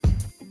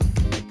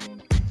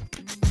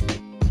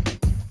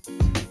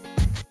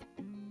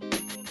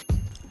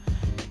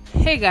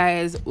Hey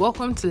guys,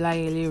 welcome to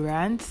Layele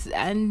Rants,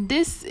 and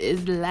this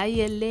is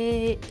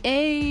Layele.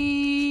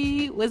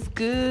 Hey, what's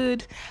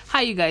good?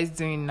 How you guys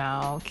doing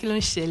now? Kilon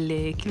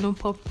shele, kilon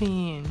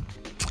popping.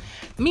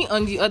 Me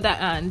on the other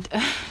hand,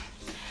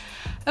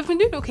 I've been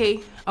doing okay.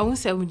 I won't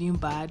say I've been doing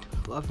bad,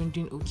 but I've been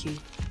doing okay.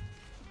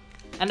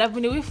 And I've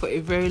been away for a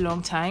very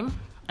long time,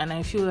 and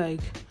I feel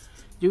like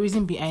the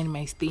reason behind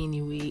my staying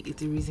away is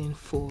the reason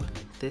for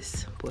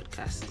this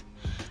podcast.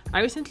 I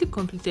recently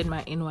completed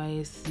my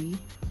NYSC.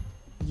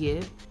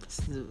 Yeah,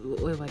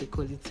 whatever they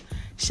call it.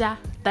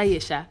 I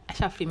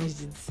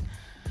finished it.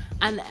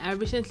 And I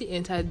recently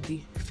entered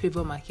the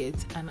favor market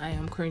and I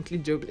am currently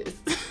jobless.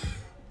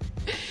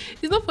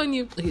 It's not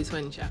funny. Okay, it's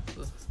funny,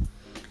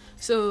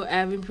 So I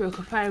have been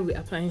preoccupied with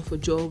applying for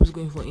jobs,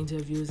 going for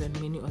interviews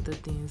and many other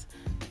things.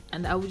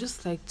 And I would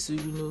just like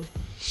to,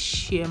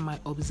 share my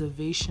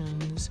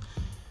observations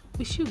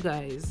with you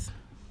guys.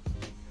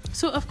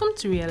 So I've come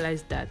to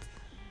realize that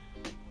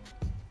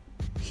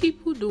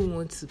people don't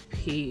want to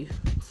pay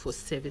for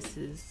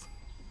services.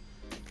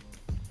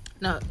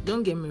 Now,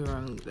 don't get me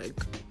wrong.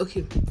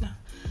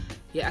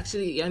 You're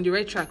on the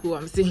right track.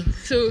 What I'm saying.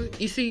 So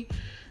you see,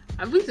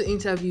 I've been to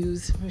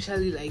interviews,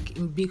 especially like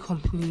in big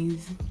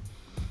companies,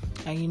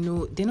 and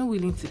they're not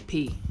willing to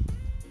pay.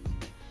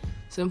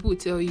 Some people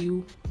tell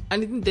you,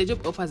 and I think the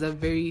job offers are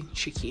very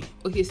tricky.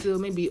 Okay, so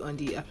maybe on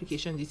the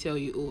application they tell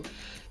you,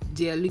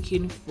 they are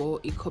looking for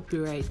a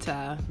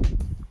copywriter,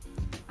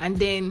 and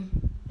then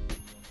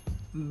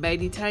by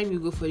the time you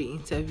go for the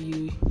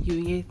interview,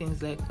 you hear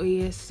things like,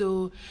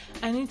 so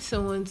I need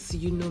someone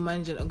to,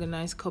 manage and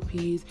organize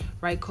copies,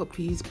 write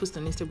copies, post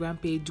on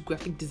Instagram page, do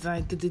graphic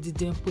design,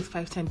 post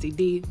 5 times a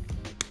day.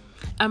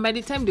 And by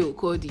the time they will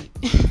call the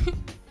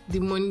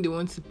money they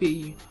want to pay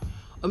you,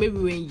 or maybe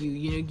when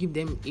you give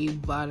them a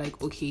bar,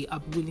 like, okay,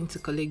 I'm willing to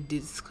collect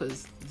this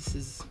because this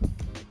is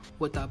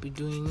what I'll be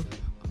doing,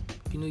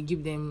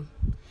 give them.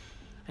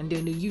 And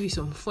then they give you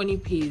some funny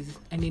pays,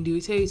 and then they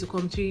will tell you to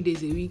come 5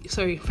 days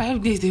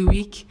a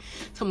week.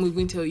 Some will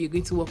going to tell you you're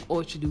going to work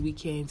all through the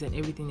weekends and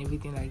everything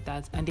like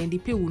that. And then the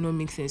pay will not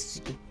make sense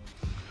to you.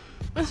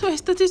 And so I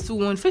started to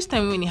want. First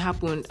time when it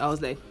happened, I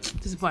was like,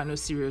 this people are no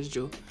serious,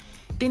 Joe.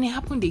 Then it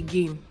happened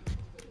again.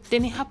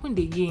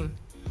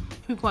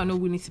 People are not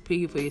willing to pay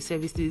you for your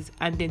services,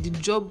 and then the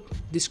job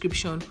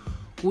description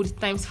would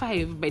times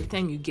 5 by the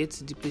time you get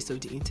to the place of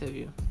the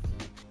interview.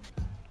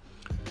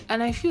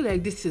 And I feel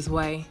like this is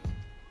why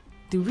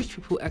the rich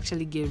people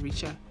actually get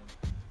richer.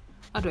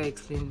 How do I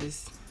explain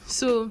this?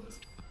 So,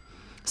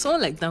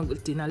 someone like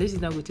Dangote, now let's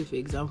use Dangote for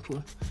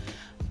example.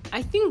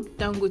 I think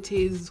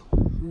Dangote's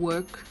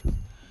work,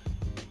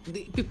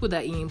 the people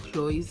that he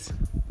employs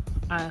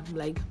are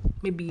like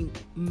maybe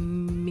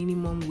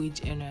minimum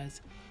wage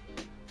earners.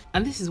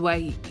 And this is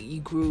why he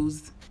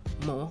grows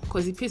more,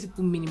 because he pays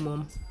people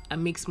minimum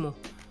and makes more.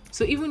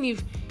 So even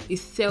if he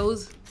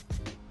sells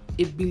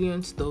 1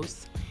 billion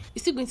stuffs, you're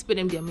still going to pay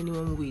them their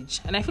minimum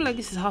wage. And I feel like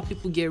this is how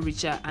people get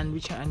richer and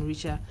richer and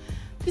richer.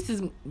 This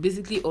is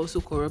basically also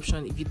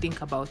corruption if you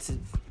think about it.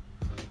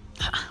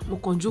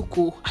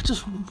 Mokonjoko, I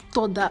just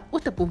thought that,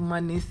 what type of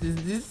madness is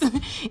this?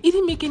 It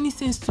didn't make any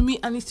sense to me,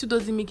 and it still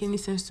doesn't make any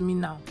sense to me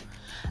now.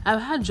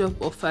 I've had job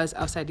offers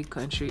outside the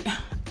country.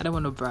 I don't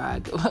want to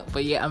brag,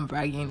 but yeah, I'm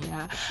bragging.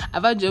 Yeah,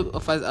 I've had job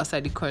offers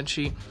outside the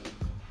country,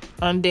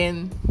 and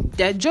then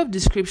their job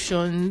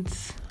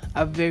descriptions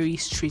are very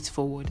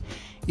straightforward.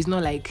 It's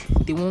not like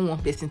they want one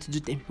person to do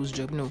 10 people's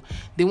job. No,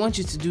 they want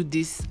you to do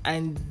this,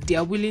 and they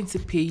are willing to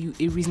pay you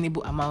a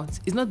reasonable amount.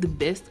 It's not the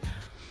best,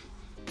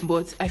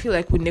 but I feel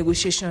like with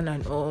negotiation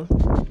and all,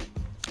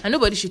 and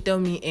nobody should tell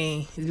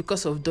me, it's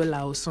because of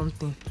dollar or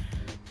something.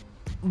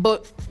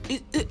 But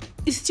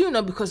it's still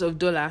not because of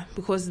dollar,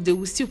 because they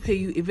will still pay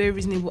you a very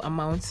reasonable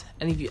amount.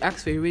 And if you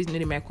ask for a raise,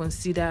 they might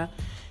consider.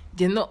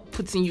 They're not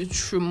putting you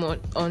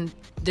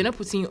they're not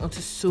putting you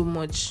onto so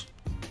much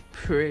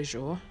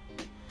pressure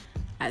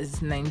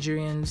as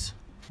Nigerians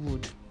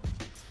would.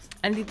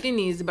 And the thing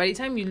is, by the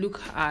time you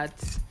look at,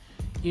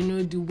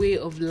 the way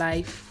of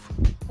life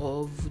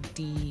of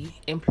the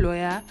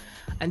employer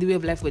and the way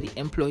of life for the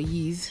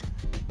employees,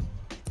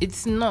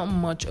 it's not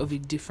much of a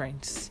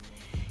difference.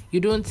 You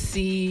don't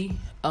see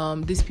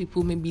these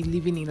people maybe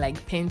living in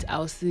like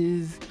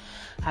penthouses,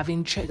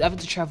 having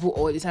to travel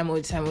all the time,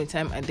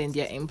 and then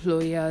their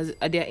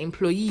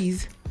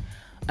employees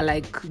are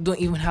like, don't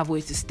even have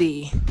where to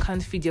stay,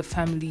 can't feed their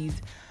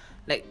families.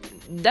 Like,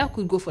 that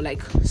could go for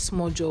like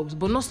small jobs,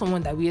 but not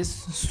someone that wears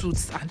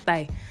suits and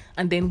tie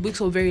and then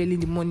wakes up very early in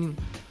the morning,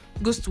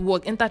 goes to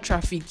work, enter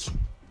traffic,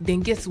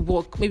 then gets to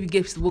work, your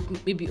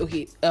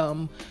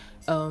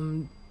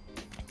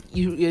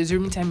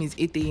resuming time is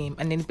 8 a.m.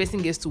 and then the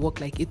person gets to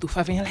work like 8 to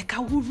 5 and you're like, I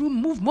will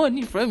remove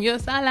money from your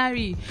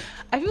salary.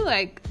 I feel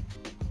like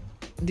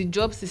the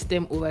job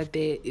system over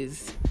there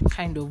is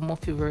kind of more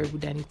favorable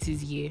than it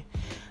is here.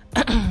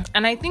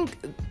 And I think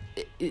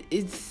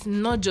it's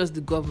not just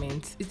the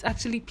government, it's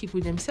actually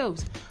people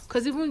themselves,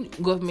 because even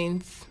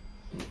government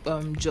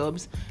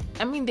jobs,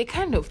 I mean, they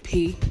kind of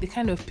pay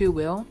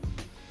well.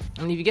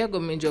 And if you get a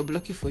government job,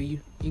 lucky for you,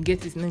 You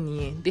get it, no,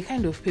 they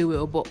kind of pay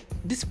well, but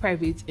these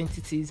private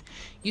entities,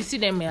 you see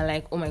them and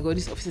like, oh my god,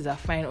 these offices are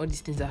fine, all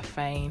these things are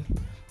fine.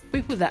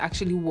 People that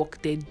actually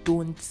work there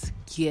don't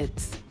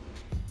get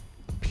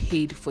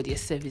paid for their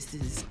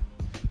services.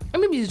 Or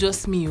maybe it's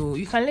just me.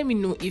 You can let me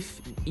know if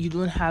you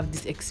don't have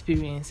this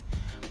experience.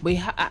 But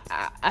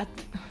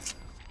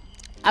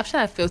after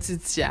I felt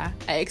it,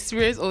 I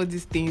experienced all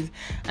these things,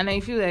 and I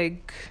feel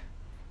like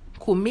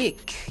could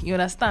make, you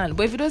understand?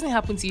 But if it doesn't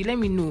happen to you, let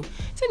me know.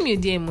 Send me a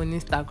DM on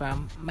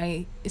Instagram.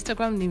 My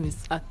Instagram name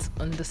is at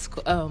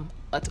underscore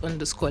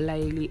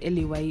Layele,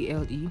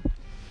 Layele.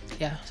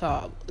 Yeah,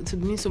 so it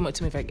would mean so much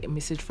to me if I get a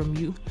message from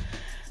you.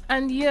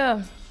 And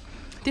yeah,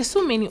 there's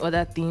so many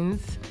other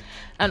things.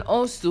 And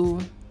also,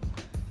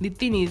 the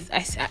thing is,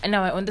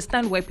 now I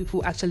understand why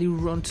people actually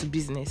run to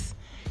business.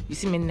 You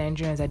see many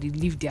Nigerians that they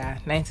leave their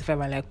 9 to 5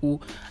 and like, oh,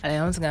 and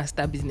I want to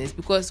start business.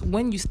 Because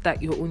when you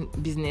start your own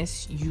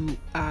business, you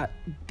are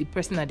the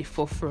person at the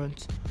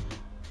forefront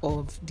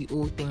of the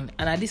whole thing.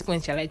 And at this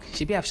point, you're like,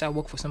 maybe I shall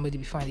work for somebody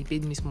before and they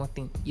paid me small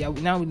thing. Yeah,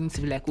 now we need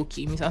to be like,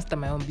 okay, means I'll start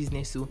my own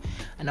business, so,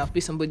 and I'll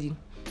pay somebody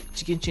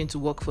chicken chain to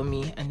work for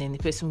me, and then the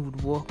person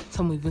would work.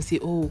 Some will even say,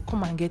 oh,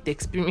 come and get the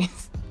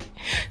experience.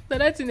 So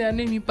that's in their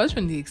name, you pass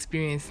from the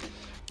experience.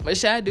 But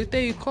they'll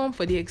tell you, come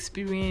for the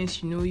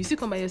experience, you still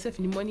come by yourself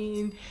in the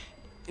morning,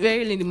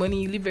 very late in the morning,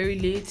 you leave very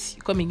late,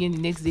 you come again the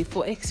next day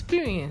for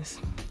experience.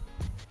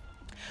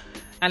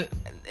 And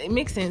it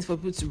makes sense for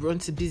people to run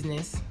to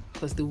business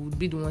because they would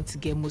be the one to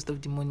get most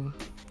of the money.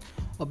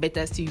 Or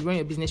better still, you run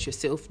your business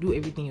yourself, do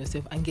everything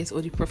yourself, and get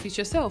all the profits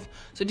yourself.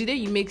 So the day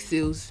you make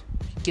sales,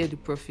 you get the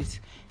profit.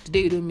 The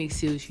day you don't make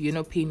sales, you're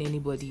not paying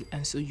anybody,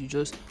 and so you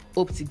just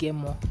hope to get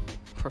more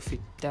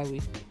profit that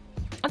way.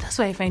 And that's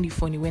why I find it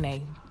funny when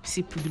I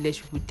see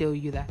privileged people tell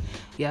you that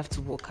you have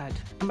to work hard.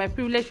 And by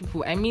privileged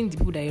people, I mean the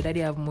people that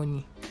already have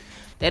money.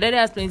 That already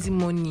has plenty of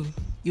money.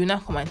 You now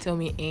come and tell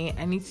me,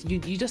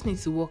 you just need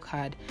to work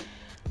hard.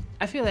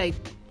 I feel like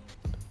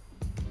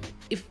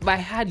if I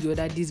had your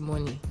daddy's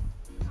money,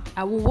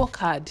 I will work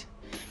hard.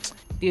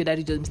 Your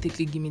daddy just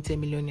mistakenly give me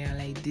 10 million naira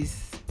like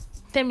this.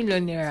 10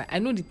 million naira. I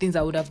know the things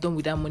I would have done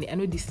with that money. I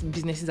know these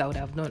businesses I would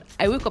have done.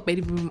 I wake up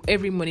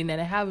every morning and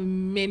I have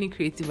many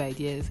creative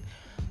ideas.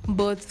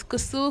 But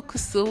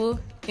Kuso,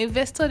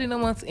 investor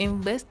didn't want to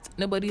invest.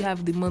 Nobody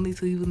have the money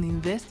to even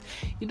invest.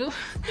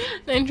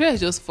 Nigeria is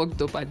just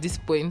fucked up at this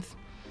point.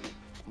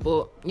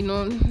 But,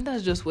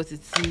 that's just what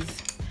it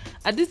is.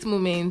 At this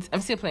moment,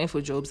 I'm still applying for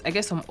jobs. I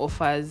get some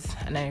offers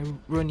and I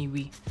run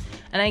away.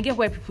 And I get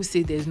why people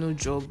say there's no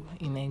job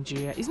in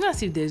Nigeria. It's not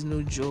as if there's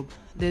no job.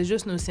 There's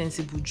just no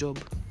sensible job.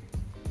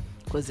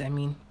 Because, I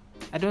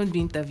don't do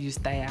interviews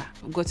tire.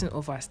 I've gotten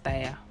offers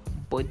tire.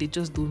 But they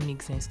just don't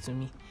make sense to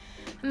me.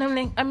 And I'm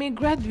like, I'm a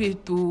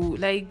graduate too.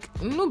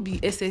 Like, no be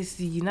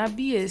SSC, not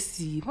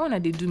BSc. Why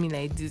not they do me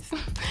like this?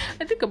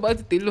 I think about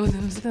it a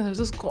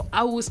lot.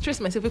 I will stress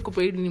myself wake up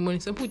early in the morning.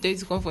 Some people tell you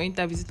to come for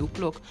interviews at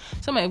 8:00.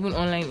 Some are even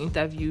online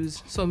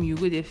interviews. Some you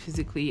go there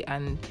physically,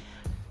 and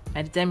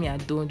at the time you are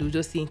done, they'll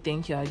just say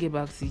thank you, I'll get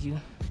back to you.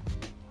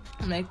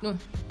 I'm like, no,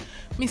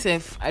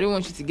 myself, I don't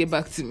want you to get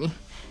back to me.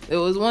 There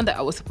was one that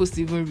I was supposed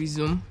to even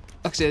resume.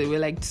 Actually, there were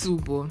like 2,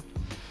 but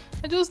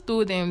I just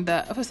told them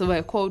that, first of all,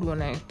 I called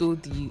one and I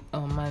told the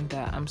man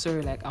that I'm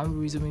sorry, like, I'm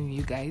resuming with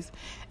you guys.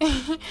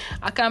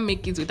 I can't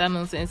make it with that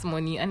nonsense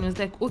money. And he was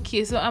like,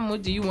 okay, so how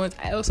much do you want?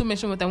 I also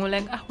mentioned what I want,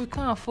 like, we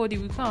can't afford it.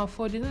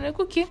 And I'm like,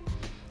 okay,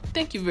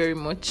 thank you very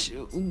much.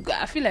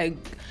 I feel like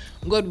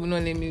God will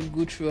not let me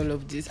go through all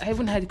of this. I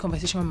even had a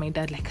conversation with my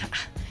dad, like,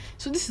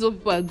 so this is what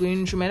people are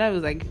going through. My dad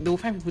was like, they will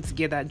find people to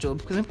get that job.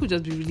 Because people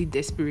just be really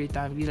desperate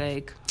and be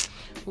like,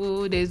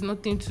 oh, there's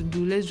nothing to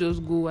do, let's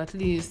just go. At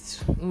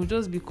least we'll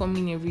just be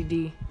coming every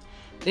day.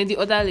 Then the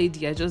other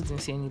lady, I just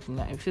didn't say anything.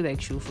 I feel like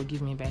she'll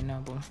forgive me by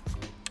now, but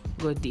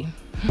God day.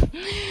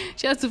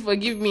 She has to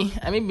forgive me,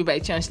 and maybe by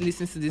chance she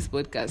listens to this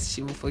podcast,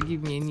 she will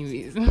forgive me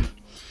anyways.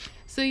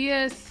 So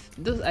yes,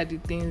 those are the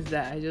things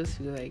that I just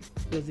feel like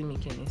doesn't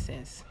make any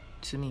sense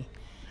to me.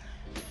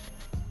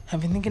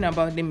 I've been thinking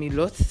about them a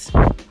lot.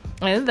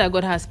 I know that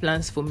God has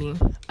plans for me.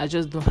 I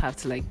just don't have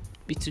to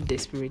be too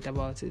desperate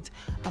about it.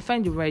 I'll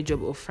find the right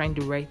job or find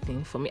the right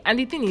thing for me. And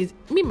the thing is,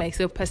 me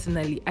myself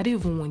personally, I don't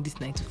even want this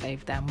 9 to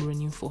 5 that I'm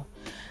running for.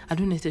 I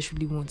don't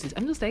necessarily want it.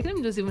 I'm just like, let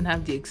me just even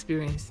have the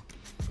experience.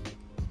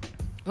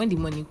 When the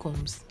money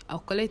comes, I'll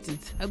collect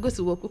it. I'll go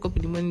to work, wake up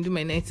in the morning, do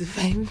my 9 to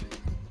 5.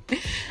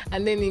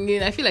 And then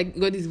again, I feel like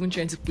God is even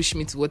trying to push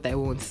me to what I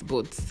want,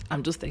 but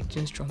I'm just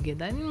doing stronger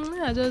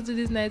than I just do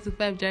this 9 to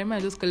 5. Jeremiah,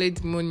 I just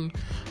collect the money.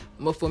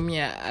 But for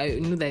me, I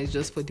know that it's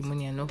just for the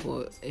money and not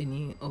for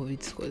any of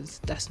it, because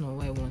that's not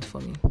what I want for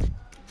me.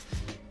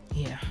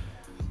 Yeah.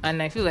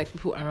 And I feel like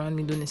people around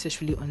me don't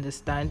necessarily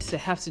understand, so I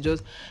have to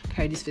just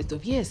carry this faith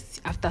of,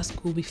 yes, after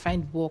school we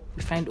find work,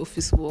 we find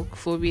office work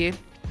for me.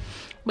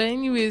 But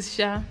anyways,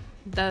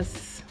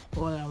 that's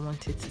all I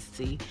wanted to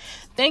say.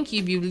 Thank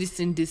you if you've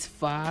listened this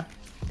far.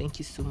 Thank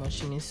you so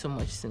much. It means so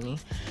much to me.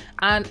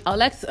 And I'd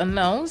like to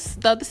announce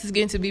that this is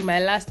going to be my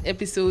last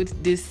episode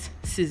this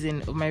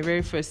season, of my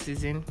very first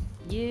season.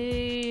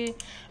 Yeah.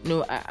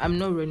 No, I'm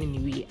not running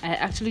away. I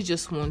actually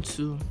just want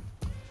to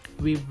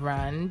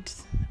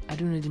rebrand. I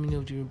don't know the meaning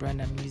of the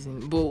rebrand I'm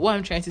using, but what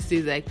I'm trying to say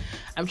is like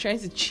I'm trying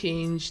to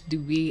change the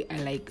way I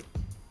like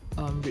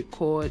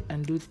record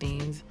and do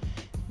things.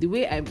 The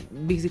way I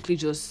basically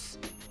just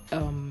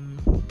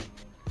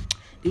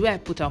the way I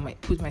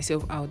put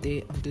myself out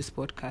there on this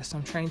podcast.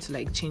 I'm trying to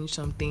like change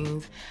some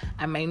things.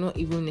 I might not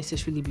even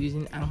necessarily be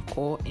using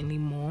Anchor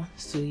anymore.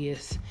 So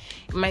yes,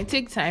 it might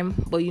take time,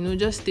 but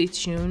just stay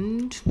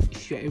tuned.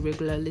 If you're a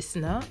regular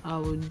listener, I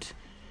would,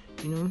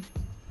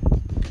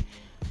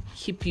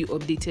 keep you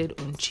updated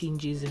on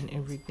changes and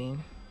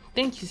everything.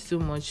 Thank you so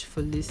much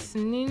for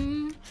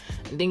listening.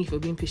 And thank you for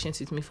being patient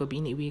with me for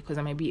being away, because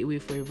I might be away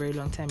for a very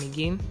long time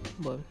again.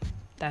 But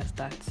that's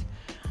that.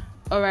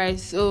 Alright,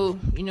 so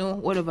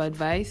what of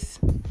advice?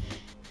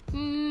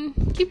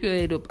 Keep your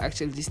head up,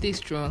 actually. Stay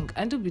strong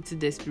and don't be too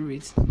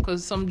desperate,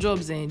 because some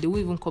jobs they won't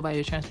even cover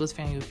your transport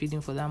fare and your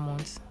feeding for that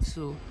month.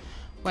 So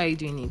why are you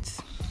doing it?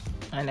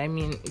 And I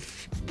mean,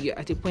 if you're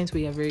at a point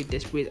where you're very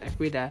desperate, I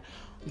pray that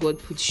God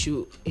puts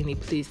you in a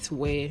place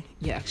where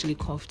you're actually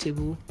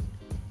comfortable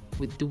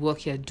with the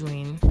work you're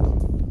doing,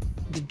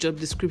 the job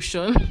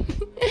description,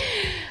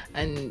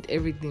 and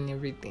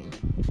everything.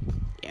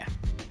 Yeah.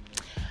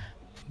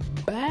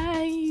 Bye.